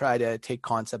 is we try to take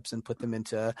concepts and put them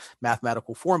into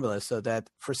mathematical formulas, so that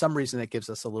for some reason it gives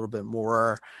us a little bit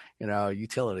more,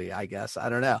 utility, I guess. I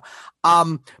don't know.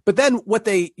 But then what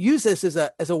they use this as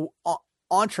a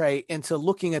entree into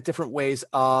looking at different ways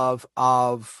of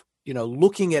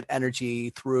looking at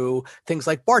energy through things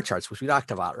like bar charts, which we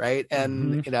talked about, right?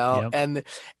 And,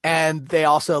 and they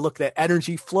also looked at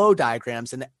energy flow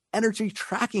diagrams and energy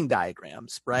tracking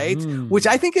diagrams, right? Which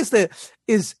I think is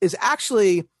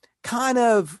actually kind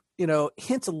of,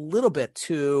 hints a little bit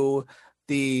to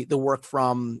the work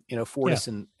from, Fortis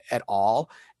and et al.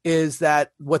 Is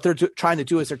that what they're trying to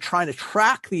do is they're trying to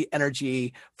track the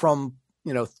energy from,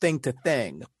 thing to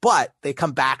thing, but they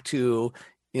come back to,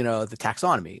 the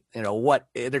taxonomy, what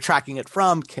they're tracking it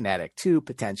from kinetic to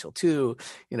potential to,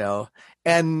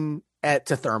 and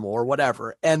to thermal or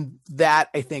whatever. And that,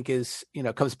 I think, is,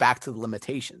 comes back to the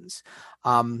limitations.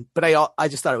 But I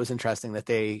just thought it was interesting that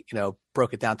they,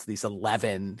 broke it down to these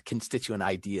 11 constituent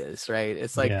ideas, right?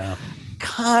 It's like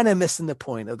kind of missing the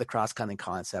point of the cross-cutting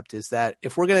concept, is that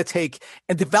if we're going to take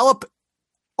and develop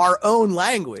our own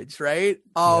language, right,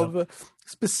 of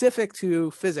specific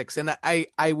to physics. And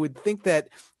I would think that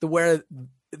where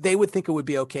they would think it would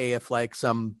be okay if like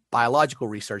some biological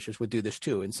researchers would do this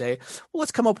too and say, well,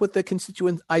 let's come up with the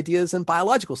constituent ideas in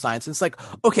biological science. And it's like,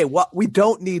 okay, we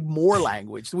don't need more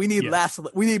language. We need less,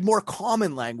 we need more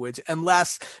common language and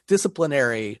less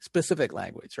disciplinary specific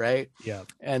language. Right. Yeah.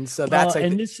 And so that's,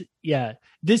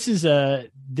 this is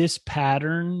this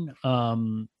pattern.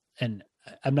 And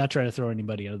I'm not trying to throw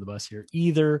anybody under the bus here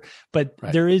either, but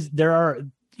there are,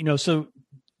 so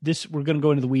this, we're going to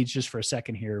go into the weeds just for a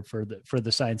second here for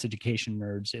the science education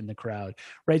nerds in the crowd,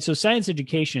 right? So science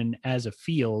education as a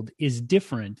field is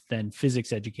different than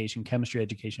physics education, chemistry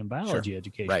education, biology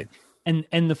education. Right.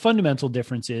 And the fundamental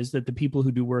difference is that the people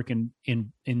who do work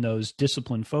in those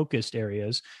discipline focused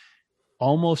areas,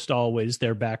 almost always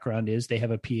their background is they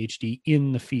have a PhD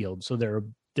in the field. So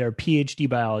they're a PhD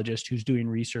biologist who's doing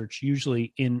research,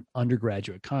 usually in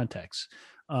undergraduate contexts,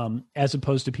 as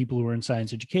opposed to people who are in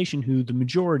science education, who the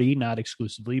majority, not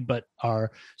exclusively, but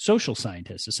are social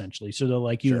scientists, essentially. So they're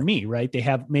like you and me, right? They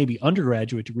have maybe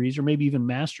undergraduate degrees or maybe even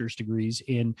master's degrees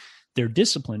in their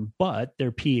discipline, but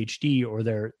their PhD or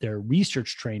their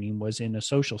research training was in a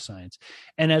social science.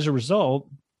 And as a result,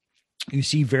 you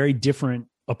see very different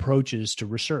approaches to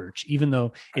research, even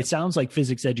though it sounds like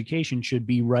physics education should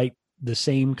be the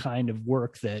same kind of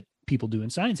work that people do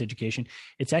in science education.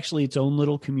 It's actually its own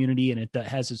little community, and it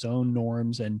has its own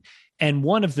norms. And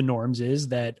one of the norms is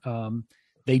that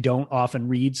they don't often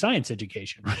read science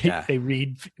education, right? Yeah. They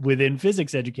read within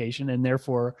physics education, and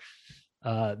therefore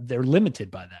they're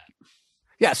limited by that.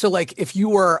 Yeah. So like if you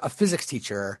were a physics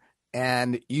teacher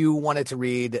and you wanted to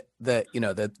read the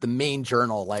main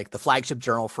journal, like the flagship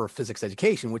journal for physics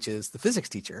education, which is the Physics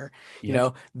Teacher,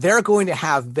 they're going to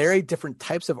have very different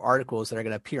types of articles that are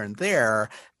going to appear in there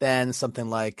than something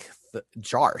like the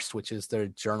JARST, which is the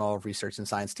Journal of Research and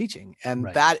Science Teaching. And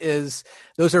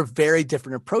those are very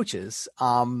different approaches.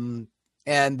 And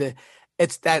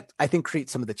it's that I think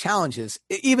creates some of the challenges,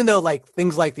 even though like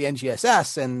things like the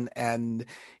NGSS and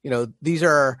these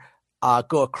are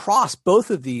go across both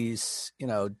of these,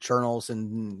 journals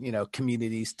and,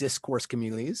 communities, discourse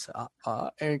communities,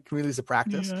 and communities of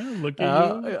practice. Yeah, look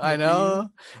at you. I know.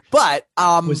 But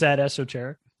was that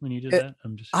esoteric when you did that?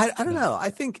 I don't know. I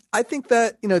think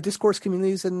that, discourse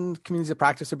communities and communities of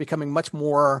practice are becoming much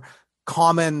more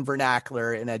common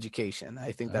vernacular in education.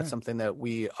 I think that's something that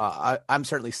I'm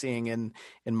certainly seeing in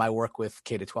my work with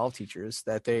K-12 teachers,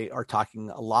 that they are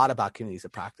talking a lot about communities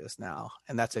of practice now.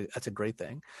 And that's a great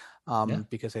thing.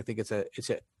 Because I think it's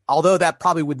although that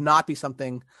probably would not be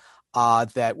something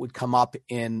that would come up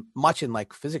in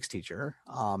like Physics Teacher,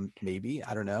 maybe,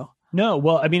 I don't know. No,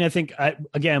 well, I mean, I think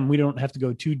again, we don't have to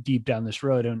go too deep down this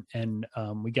road, and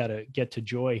we got to get to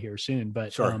Joy here soon,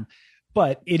 but sure.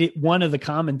 But one of the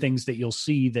common things that you'll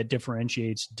see that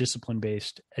differentiates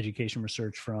discipline-based education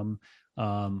research from,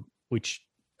 which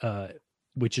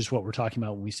is what we're talking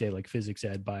about when we say like physics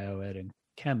ed, bio ed, and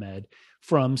chem ed,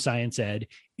 from science ed,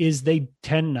 is they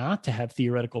tend not to have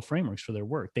theoretical frameworks for their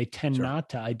work. They tend not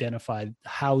to identify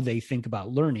how they think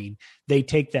about learning. They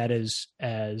take that as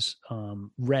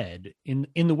read in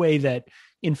the way that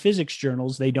in physics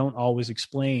journals, they don't always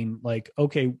explain like,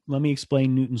 okay, let me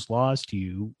explain Newton's laws to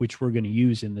you, which we're going to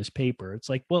use in this paper. It's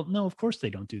like, well, no, of course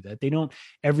they don't do that. They don't,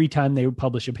 every time they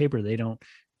publish a paper, they don't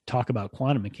talk about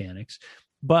quantum mechanics.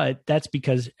 But that's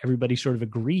because everybody sort of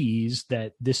agrees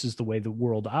that this is the way the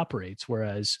world operates.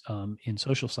 Whereas in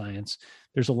social science,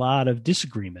 there's a lot of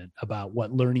disagreement about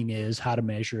what learning is, how to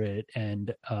measure it.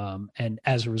 And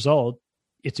as a result,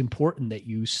 it's important that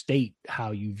you state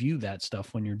how you view that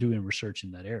stuff when you're doing research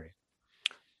in that area.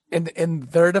 In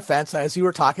their defense, as you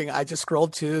were talking, I just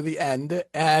scrolled to the end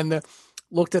and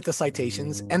looked at the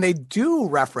citations, and they do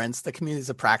reference the communities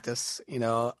of practice,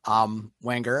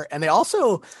 Wenger. And they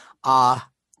also, I'm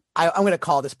going to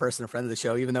call this person a friend of the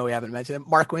show, even though we haven't mentioned him,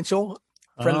 Mark Winchell.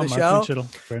 Friend of the show.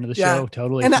 Friend of the show.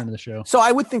 Totally friend of the show. So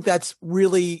I would think that's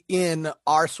really in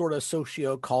our sort of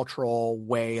socio-cultural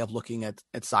way of looking at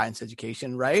science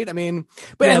education, right? I mean,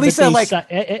 but at least I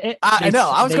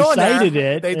know I was going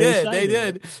there. They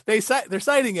did. They're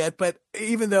citing it, but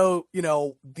even though,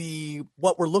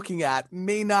 what we're looking at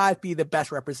may not be the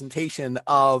best representation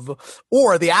of,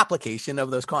 or the application of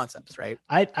those concepts, right?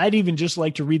 I'd even just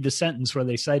like to read the sentence where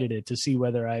they cited it to see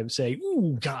whether I would say,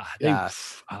 ooh, God.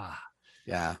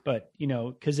 Yeah. But,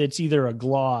 because it's either a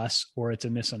gloss or it's a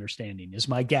misunderstanding is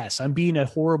my guess. I'm being a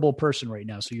horrible person right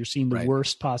now. So you're seeing the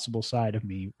worst possible side of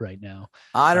me right now.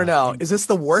 I don't know. Is this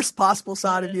the worst possible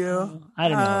side of you? I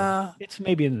don't know. It's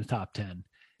maybe in the top 10.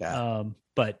 Yeah.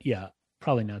 But yeah,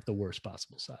 probably not the worst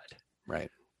possible side. Right.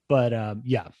 But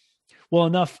yeah. Well,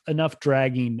 enough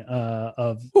dragging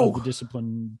of the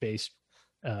discipline-based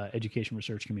education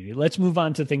research community. Let's move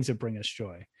on to things that bring us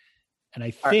joy. And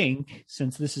I think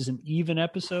since this is an even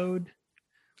episode,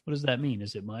 what does that mean?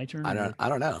 Is it my turn? I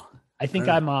don't know. I think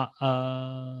I'm I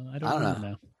don't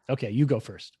know. Okay, you go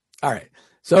first. All right.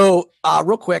 So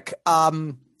real quick,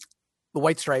 the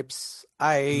White Stripes.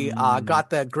 I got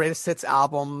the Greatest Hits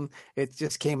album. It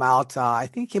just came out. I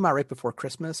think it came out right before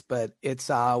Christmas, but it's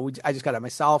I just got it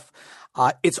myself.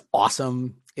 It's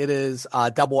awesome. It is a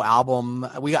double album.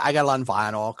 I got it on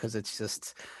vinyl because it's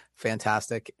just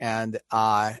fantastic. And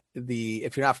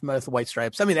if you're not familiar with the White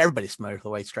Stripes, I mean, everybody's familiar with the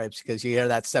White Stripes because you hear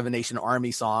that Seven Nation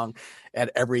Army song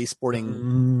at every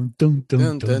sporting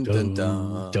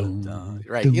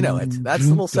right, you know it. That's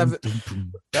the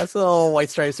little White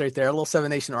Stripes right there, a little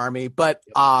Seven Nation Army. But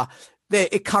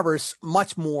it covers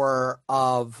much more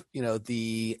of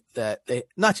the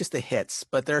not just the hits,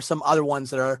 but there are some other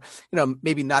ones that are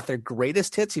maybe not their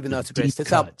greatest hits, even though it's a greatest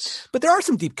hits album. But there are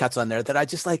some deep cuts on there that I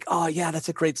just like. Oh yeah, that's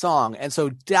a great song. And so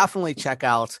definitely check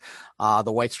out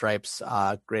the White Stripes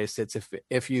greatest hits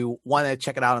if you want to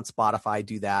check it out on Spotify.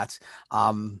 Do that.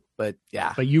 But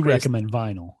yeah. But you recommend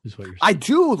vinyl, is what you're saying. I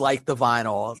do like the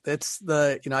vinyl. It's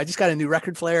I just got a new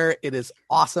record player. It is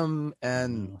awesome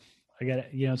and. I got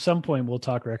at some point we'll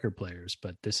talk record players,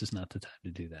 but this is not the time to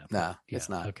do that. No, it's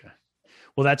not. Okay.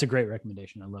 Well, that's a great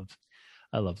recommendation.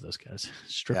 I love those guys.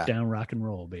 Stripped down rock and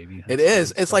roll, baby. It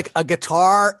is. It's like a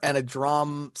guitar and a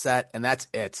drum set, and that's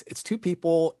it. It's two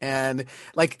people, and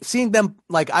like seeing them,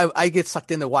 like I get sucked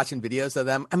into watching videos of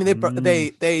them. I mean,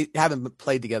 they haven't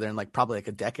played together in like probably like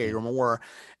a decade or more.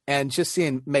 and just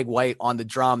seeing Meg White on the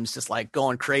drums, just like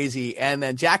going crazy. And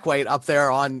then Jack White up there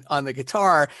on the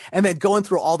guitar, and then going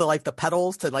through all the, like the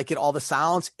pedals to like get all the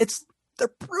sounds.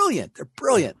 They're brilliant. They're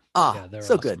brilliant. They're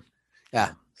so awesome. Good.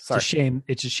 Yeah. Sorry.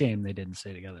 It's a shame they didn't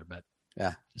stay together, but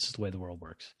yeah, this is the way the world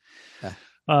works. Yeah.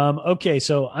 Okay,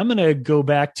 so I'm going to go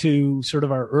back to sort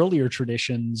of our earlier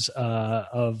traditions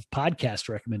of podcast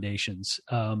recommendations,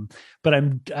 but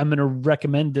I'm going to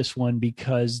recommend this one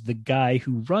because the guy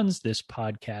who runs this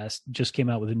podcast just came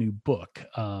out with a new book.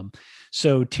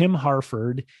 So Tim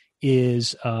Harford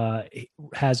has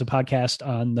a podcast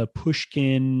on the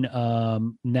Pushkin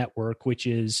network, which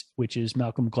is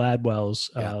Malcolm Gladwell's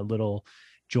little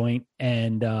joint,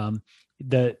 and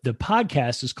the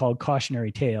podcast is called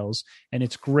Cautionary Tales, and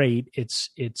it's great. It's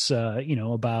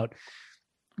about,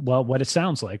 well, what it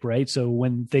sounds like, right? So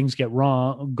when things go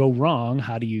wrong,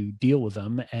 how do you deal with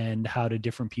them, and how do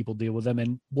different people deal with them,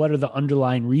 and what are the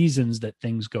underlying reasons that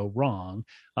things go wrong?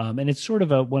 And it's sort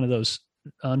of one of those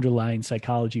underlying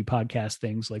psychology podcast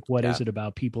things, like what is it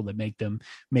about people that make them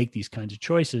make these kinds of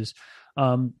choices?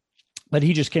 But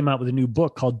he just came out with a new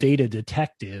book called Data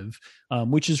Detective,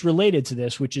 which is related to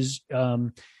this, which is, I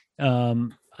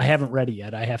haven't read it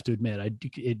yet. I have to admit,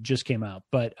 it just came out,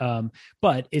 but I've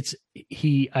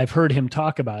heard him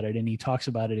talk about it, and he talks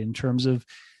about it in terms of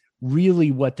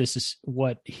really what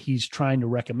he's trying to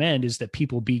recommend is that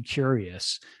people be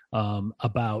curious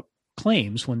about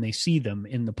claims when they see them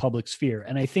in the public sphere.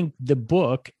 And I think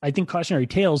Cautionary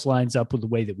Tales lines up with the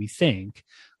way that we think,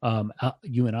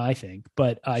 you and I think,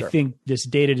 but I think this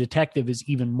Data Detective is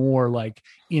even more like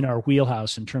in our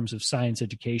wheelhouse in terms of science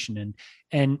education,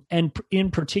 and in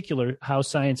particular how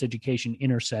science education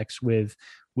intersects with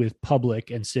public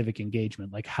and civic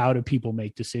engagement. Like, how do people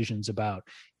make decisions about,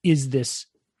 is this,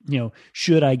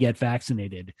 should I get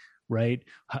vaccinated? Right?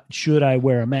 Should I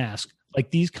wear a mask?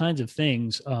 Like these kinds of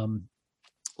things,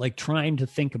 like trying to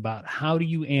think about how do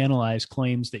you analyze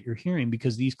claims that you're hearing,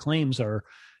 because these claims are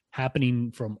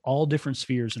happening from all different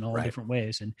spheres in all different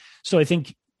ways. And so I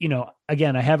think,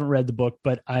 again, I haven't read the book,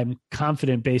 but I'm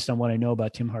confident based on what I know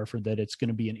about Tim Harford that it's going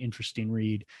to be an interesting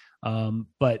read.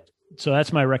 But so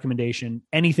that's my recommendation.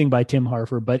 Anything by Tim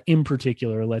Harford, but in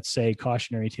particular, let's say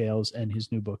Cautionary Tales and his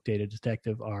new book, Data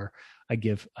Detective, I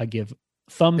give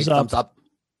thumbs up.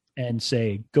 And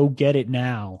say, go get it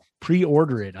now.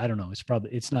 Pre-order it. I don't know.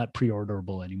 It's not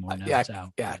pre-orderable anymore. Now it's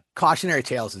out. Yeah. Cautionary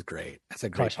Tales is great. That's a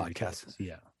great podcast. Tales,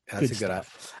 yeah. That's a good app.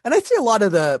 And I'd say a lot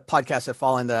of the podcasts that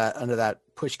fall under that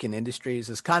Pushkin Industries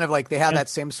is kind of like they have that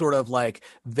same sort of like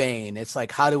vein. It's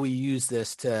like, how do we use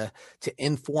this to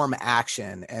inform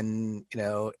action and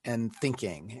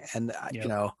thinking, and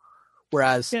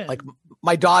whereas like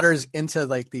my daughter's into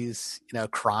like these, true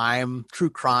crime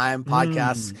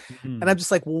podcasts. And I'm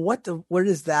just like, well, what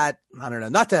is that? I don't know.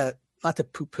 Not to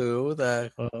poo poo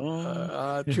the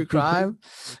true crime.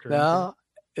 No,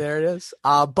 there it is.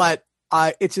 But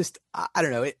it's just, I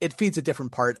don't know. It feeds a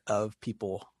different part of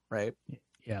people. Right.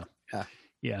 Yeah.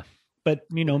 But,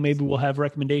 maybe we'll have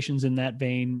recommendations in that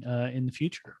vein in the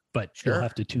future, but you'll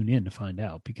have to tune in to find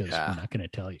out, because we're not going to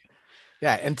tell you.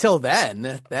 Yeah. Until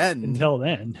then.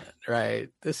 Right.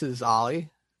 This is Ollie.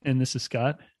 And this is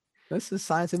Scott. This is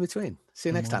Science in Between. See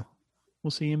you next time. We'll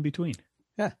see you in between.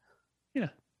 Yeah. Yeah.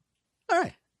 All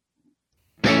right.